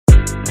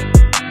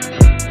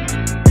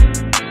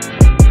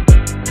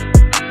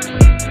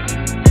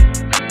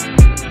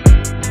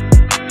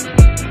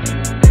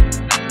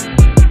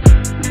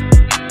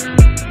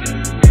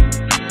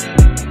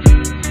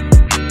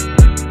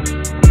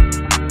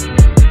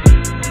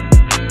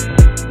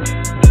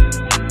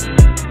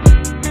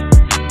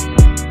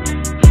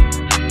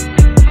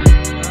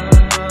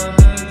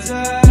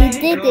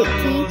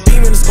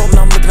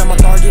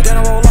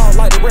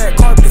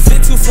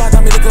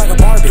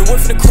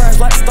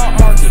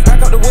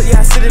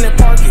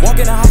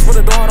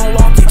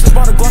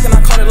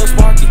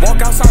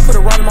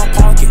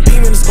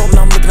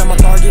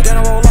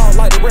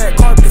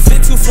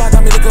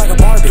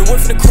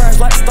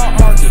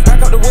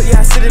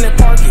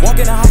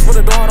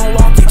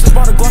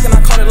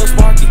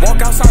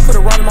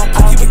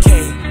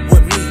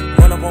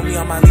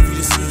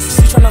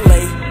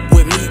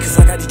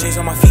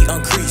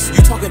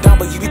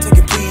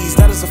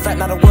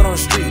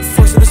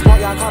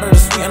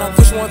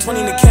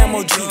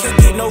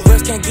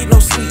can't get no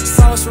sleep.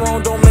 Silence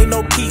wrong, don't make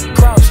no peep.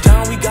 Crouch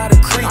down, we gotta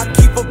creep. I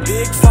keep a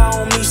big fire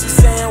on me. She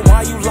saying,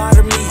 why you lie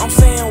to me? I'm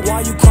saying,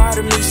 why you cry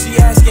to me? She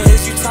asking,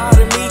 is you tired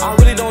of me? I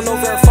really don't know,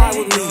 verify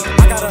with me.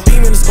 I got a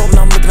beam in the scope and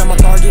I'm looking at my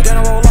target. Then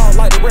I roll out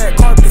like the red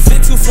carpet. Fit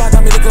too fly,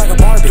 got me looking like a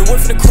Barbie. The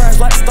wood finna crash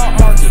like the stock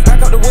market.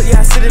 Back up the wood,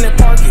 yeah, I sit in and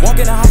park it. Walk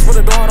in the house with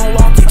the door, I don't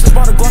lock it. Just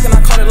bought a Glock and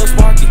I caught it little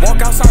sparky.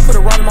 Walk outside, put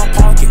a rod in my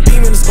pocket.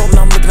 Beam in the scope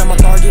and I'm looking at my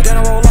target. Then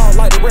I roll out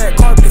like the red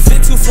carpet. Fit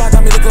too fly,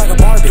 got me looking like a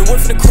Barbie. The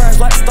wood finna crash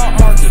like the stock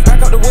market.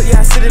 Back up the wood,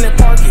 yeah, I sit in and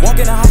park it. Walk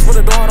in the house